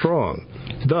trade is strong.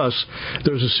 Thus,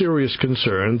 there's a serious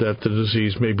concern that the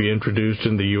disease may be introduced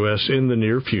in the U.S. in the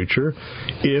near future,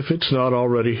 if it's not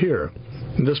already here.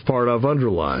 This part I've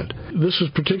underlined. This is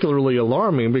particularly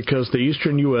alarming because the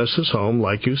eastern U.S. is home,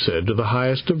 like you said, to the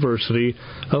highest diversity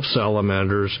of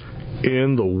salamanders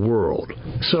in the world.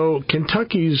 So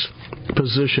Kentucky's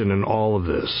position in all of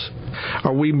this,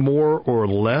 are we more or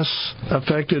less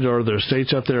affected? Are there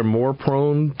states out there more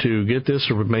prone to get this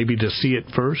or maybe to see it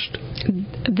first?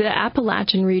 The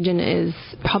Appalachian region is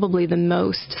probably the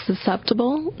most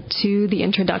susceptible to the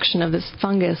introduction of this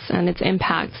fungus and its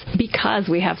impacts because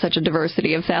we have such a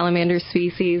diversity of salamander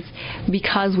species,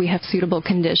 because we have suitable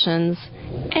conditions,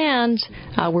 and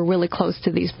we're really close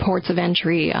to these ports of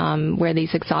entry where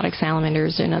these exotic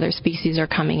salamanders and other species are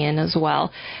coming in as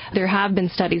well. There have been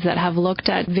studies that have looked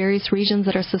at various regions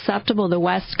that are susceptible, the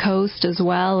West Coast as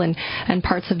well, and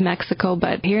parts of Mexico.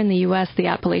 But here in the U.S., the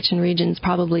Appalachian region is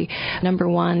probably number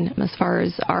one as far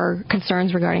as our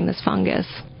concerns regarding this fungus.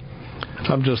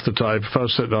 I'm just the type, if I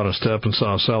was sitting on a step and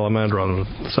saw a salamander on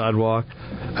the sidewalk,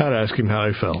 I'd ask him how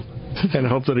he felt. And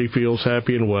hope that he feels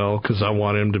happy and well, because I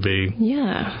want him to be...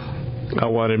 Yeah. I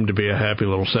want him to be a happy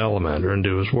little salamander and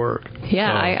do his work.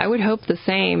 Yeah, I would hope the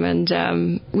same.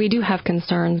 And we do have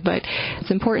concerns, but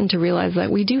it's important to realize that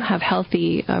we do have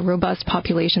healthy, robust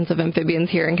populations of amphibians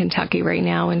here in Kentucky right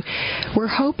now, and we're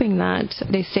hoping that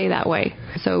they stay that way.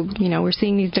 So, we're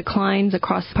seeing these declines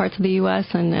across parts of the U.S.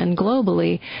 and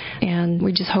globally, and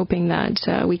we're just hoping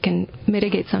that we can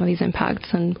mitigate some of these impacts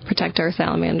and protect our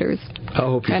salamanders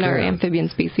and our amphibian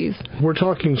species. We're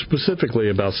talking specifically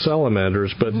about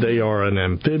salamanders, but they are an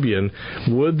amphibian.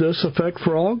 Would this affect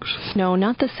frogs? No,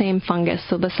 not the same fungus.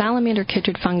 So the salamander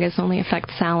chytrid fungus only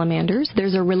affects salamanders.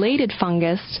 There's a related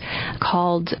fungus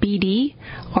called BD,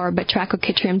 or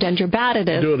Batrachochytrium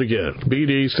dendrobatidis. Do it again.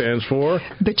 BD stands for?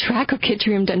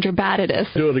 Batrachochytrium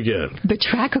dendrobatidis. Do it again.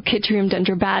 Batrachochytrium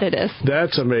dendrobatidis.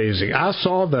 That's amazing. I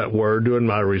saw that word doing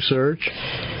my research.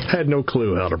 Had no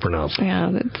clue how to pronounce it.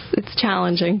 Yeah, it's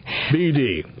challenging.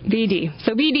 BD.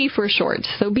 So BD for short.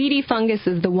 So BD fungus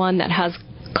is the one that has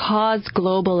caused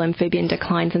global amphibian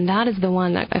declines, and that is the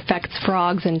one that affects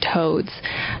frogs and toads.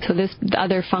 So this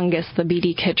other fungus, the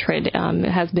BD chytrid,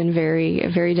 has been very,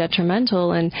 very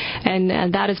detrimental, and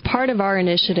that is part of our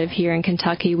initiative here in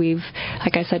Kentucky. We've,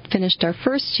 like I said, finished our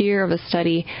first year of a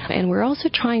study, and we're also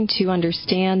trying to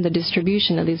understand the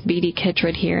distribution of this BD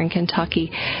chytrid here in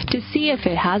Kentucky to see if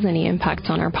it has any impacts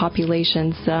on our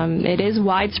populations. It is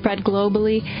widespread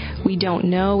globally. We don't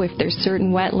know if there's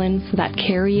certain wetlands that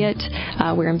carry it,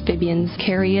 where amphibians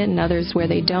carry it and others where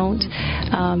they don't,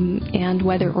 and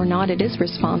whether or not it is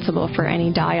responsible for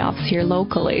any die-offs here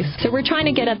locally. So we're trying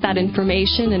to get at that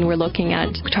information, and we're looking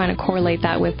at trying to correlate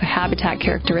that with the habitat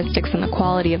characteristics and the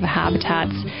quality of the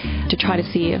habitats to try to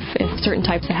see if certain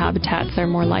types of habitats are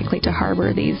more likely to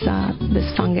harbor this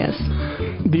fungus.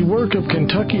 The work of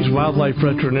Kentucky's wildlife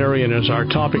veterinarian is our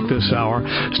topic this hour.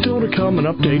 Still to come, an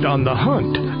update on the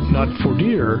hunt, not for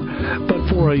deer, but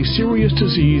for a serious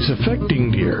disease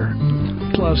affecting deer.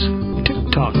 Plus,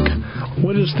 tick-tock.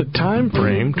 What is the time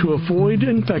frame to avoid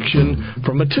infection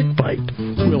from a tick bite?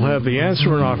 We'll have the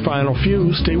answer in our final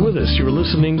few. Stay with us. You're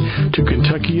listening to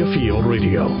Kentucky Afield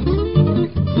Radio.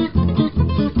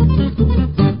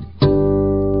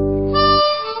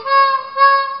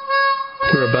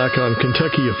 We're back on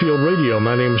Kentucky Afield Radio.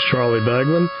 My name is Charlie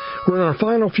Baglin. We're in our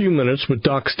final few minutes with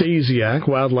Doc Stasiak,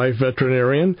 wildlife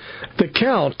veterinarian. The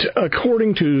count,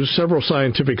 according to several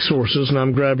scientific sources, and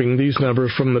I'm grabbing these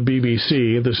numbers from the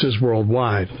BBC, this is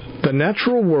worldwide, the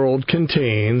natural world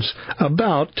contains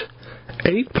about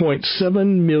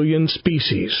 8.7 million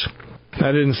species.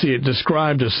 I didn't see it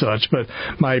described as such, but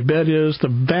my bet is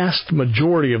the vast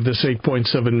majority of this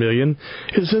 8.7 million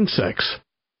is insects.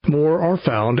 More are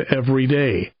found every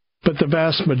day, but the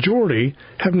vast majority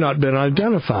have not been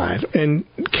identified. And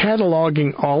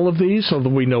cataloging all of these so that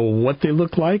we know what they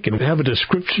look like and have a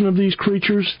description of these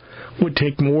creatures would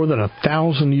take more than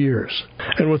 1,000 years.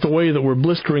 And with the way that we're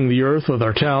blistering the earth with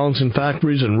our towns and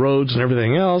factories and roads and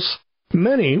everything else,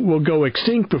 many will go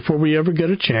extinct before we ever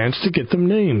get a chance to get them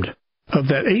named. Of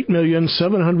that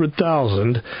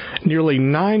 8,700,000, nearly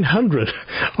 900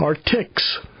 are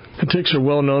ticks. The ticks are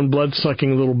well-known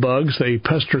blood-sucking little bugs. They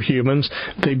pester humans.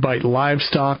 They bite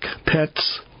livestock,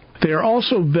 pets, They are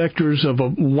also vectors of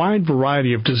a wide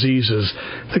variety of diseases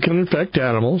that can infect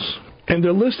animals, and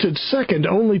they're listed second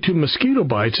only to mosquito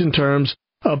bites in terms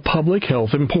of public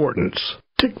health importance.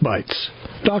 Tick bites.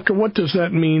 Doctor, what does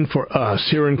that mean for us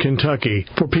here in Kentucky,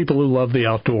 for people who love the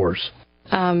outdoors?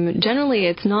 Generally,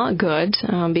 it's not good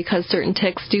because certain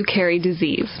ticks do carry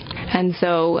disease. And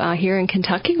so here in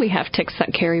Kentucky, we have ticks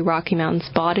that carry Rocky Mountain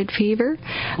spotted fever.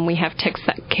 We have ticks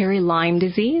that carry Lyme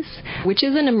disease, which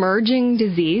is an emerging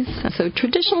disease. So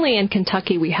traditionally in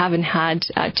Kentucky, we haven't had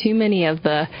too many of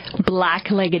the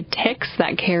black-legged ticks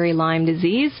that carry Lyme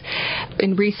disease.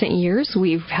 In recent years,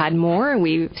 we've had more, and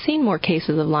we've seen more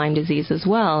cases of Lyme disease as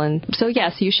well. And so,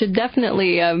 yes, you should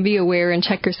definitely be aware and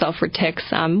check yourself for ticks.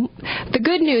 The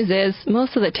good news is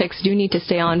most of the ticks do need to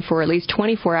stay on for at least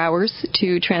 24 hours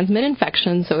to transmit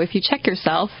infection. So if you check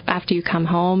yourself after you come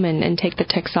home and take the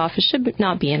ticks off, it should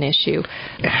not be an issue.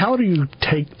 How do you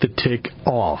take the tick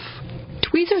off?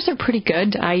 Tweezers are pretty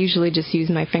good. I usually just use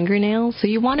my fingernails. So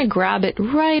you want to grab it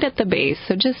right at the base,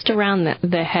 so just around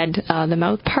the head, the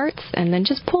mouth parts, and then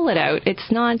just pull it out. It's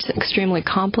not extremely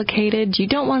complicated. You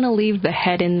don't want to leave the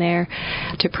head in there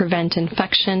to prevent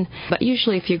infection. But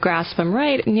usually if you grasp them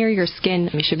right near your skin,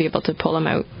 you should be able to pull them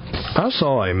out. I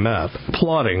saw a map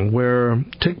plotting where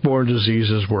tick-borne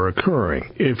diseases were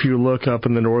occurring. If you look up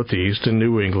in the Northeast in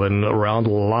New England, around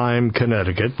Lyme,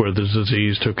 Connecticut, where the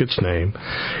disease took its name,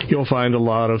 you'll find a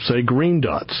lot of, say, green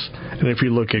dots. And if you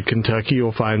look at Kentucky,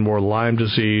 you'll find more Lyme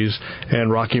disease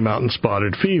and Rocky Mountain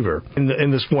spotted fever.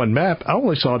 In this one map, I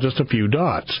only saw just a few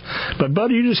dots. But,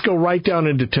 buddy, you just go right down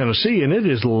into Tennessee, and it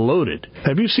is loaded.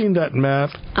 Have you seen that map?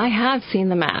 I have seen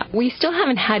the map. We still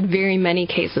haven't had very many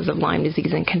cases of Lyme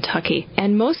disease in Kentucky.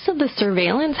 And most of the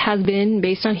surveillance has been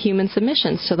based on human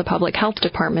submissions to the public health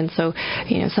department. So,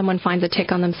 someone finds a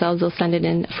tick on themselves, they'll send it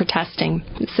in for testing.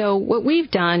 So what we've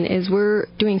done is we're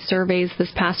doing surveys.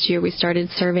 This past year, we started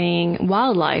surveying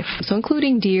wildlife, so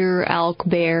including deer, elk,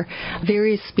 bear,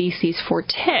 various species for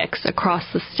ticks across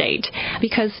the state,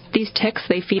 because these ticks,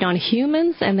 they feed on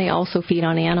humans and they also feed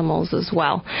on animals as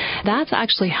well. That's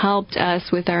actually helped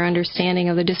us with our understanding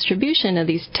of the distribution of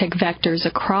these tick vectors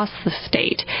across the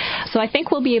state. So I think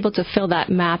we'll be able to fill that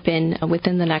map in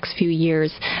within the next few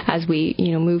years as we,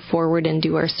 move forward and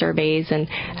do our surveys,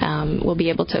 and we'll be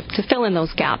able to fill in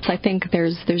those gaps. I think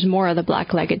there's more of the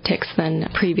black-legged ticks than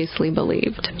previously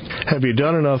believed. Have you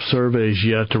done enough surveys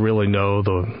yet to really know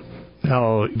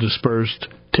how dispersed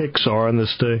ticks are in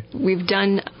this state? We've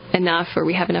done enough, or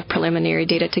we have enough preliminary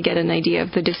data to get an idea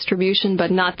of the distribution,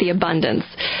 but not the abundance.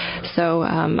 So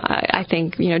I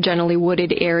think, generally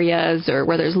wooded areas or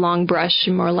where there's long brush,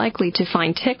 you're more likely to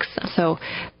find ticks. So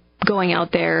going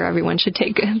out there, everyone should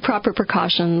take proper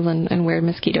precautions and wear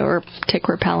mosquito or tick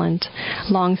repellent,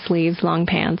 long sleeves, long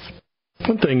pants.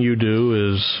 One thing you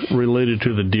do is related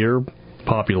to the deer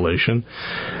population,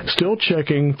 still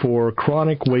checking for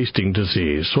chronic wasting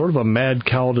disease, sort of a mad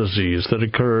cow disease that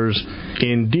occurs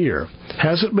in deer.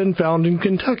 Has it been found in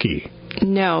Kentucky?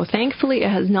 No, thankfully it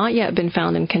has not yet been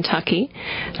found in Kentucky.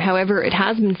 However, it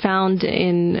has been found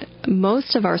in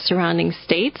most of our surrounding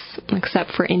states,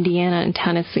 except for Indiana and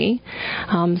Tennessee.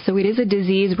 So it is a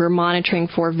disease we're monitoring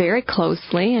for very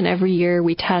closely, and every year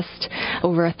we test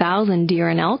over 1,000 deer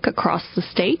and elk across the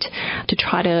state to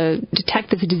try to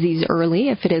detect this disease early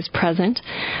if it is present.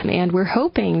 And we're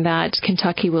hoping that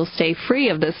Kentucky will stay free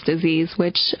of this disease,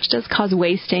 which does cause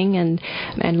wasting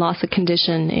and loss of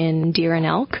condition in deer and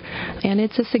elk. And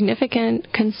it's a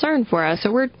significant concern for us.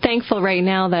 So we're thankful right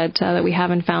now that we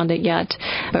haven't found it yet,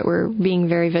 but we're being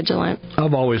very vigilant.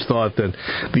 I've always thought that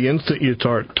the instant you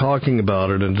start talking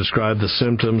about it and describe the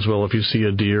symptoms, well, if you see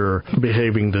a deer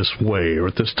behaving this way or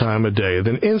at this time of day,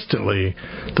 then instantly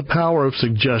the power of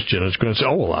suggestion is going to say,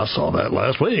 oh, well, I saw that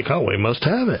last week. Oh, we must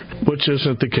have it, which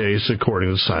isn't the case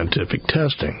according to scientific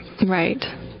testing. Right.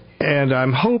 And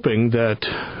I'm hoping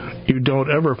that you don't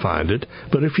ever find it,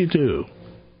 but if you do,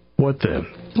 what then?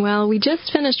 Well, we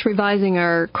just finished revising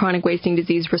our chronic wasting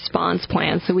disease response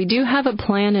plan, so we do have a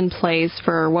plan in place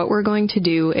for what we're going to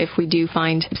do if we do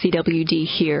find CWD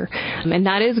here. And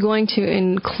that is going to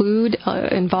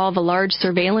involve a large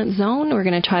surveillance zone. We're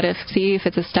going to try to see if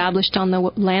it's established on the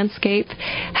landscape,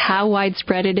 how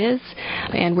widespread it is,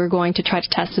 and we're going to try to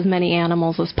test as many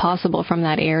animals as possible from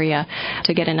that area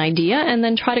to get an idea, and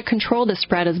then try to control the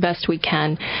spread as best we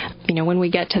can. When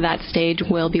we get to that stage,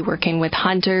 we'll be working with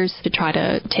hunters to try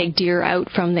to take deer out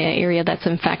from the area that's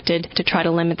infected to try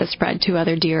to limit the spread to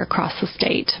other deer across the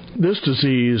state. This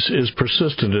disease is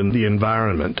persistent in the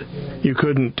environment. You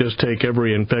couldn't just take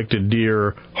every infected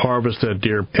deer, harvest that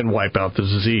deer, and wipe out the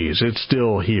disease. It's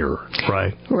still here,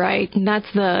 right? Right. And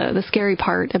that's the scary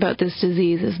part about this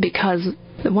disease, is because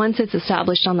once it's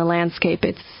established on the landscape,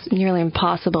 it's nearly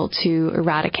impossible to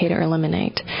eradicate or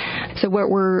eliminate. So what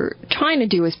we're trying to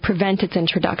do is prevent its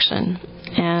introduction.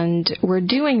 And we're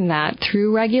doing that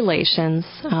through regulations.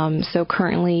 So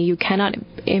currently you cannot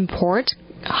import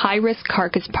high-risk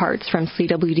carcass parts from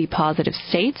CWD-positive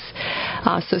states.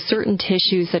 So certain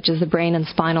tissues such as the brain and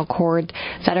spinal cord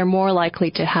that are more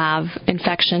likely to have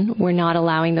infection, we're not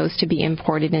allowing those to be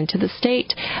imported into the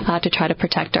state to try to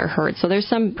protect our herd. So there's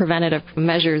some preventative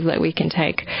measures that we can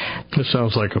take. This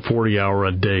sounds like a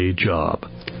 40-hour-a-day job.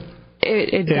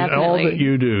 It definitely. And all that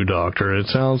you do, doctor, it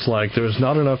sounds like there's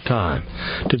not enough time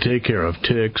to take care of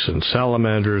ticks and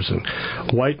salamanders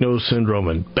and white nose syndrome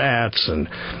and bats and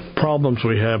problems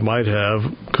we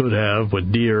could have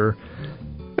with deer.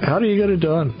 How do you get it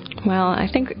done? Well, I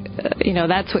think,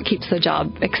 that's what keeps the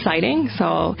job exciting.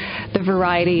 So the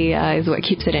variety is what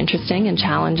keeps it interesting and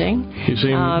challenging. You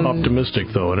seem optimistic,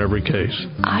 though, in every case.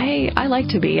 I like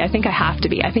to be. I think I have to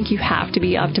be. I think you have to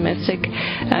be optimistic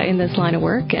in this line of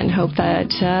work and hope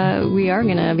that we are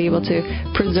going to be able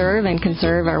to preserve and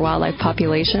conserve our wildlife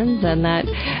populations, and that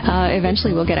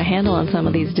eventually we'll get a handle on some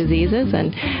of these diseases,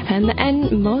 and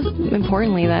most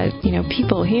importantly that,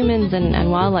 people, humans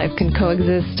and wildlife can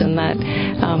coexist, and that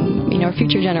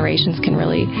future generations can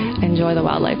really enjoy the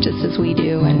wildlife just as we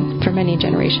do, and for many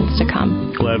generations to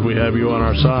come. Glad we have you on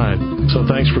our side. So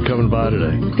thanks for coming by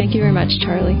today. Thank you very much,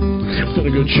 Charlie. It's been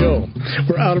a good show.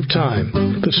 We're out of time.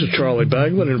 This is Charlie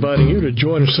Baglin inviting you to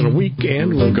join us in a week,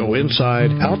 and we'll go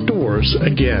inside outdoors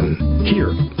again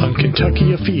here on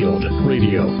Kentucky Afield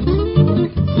Radio.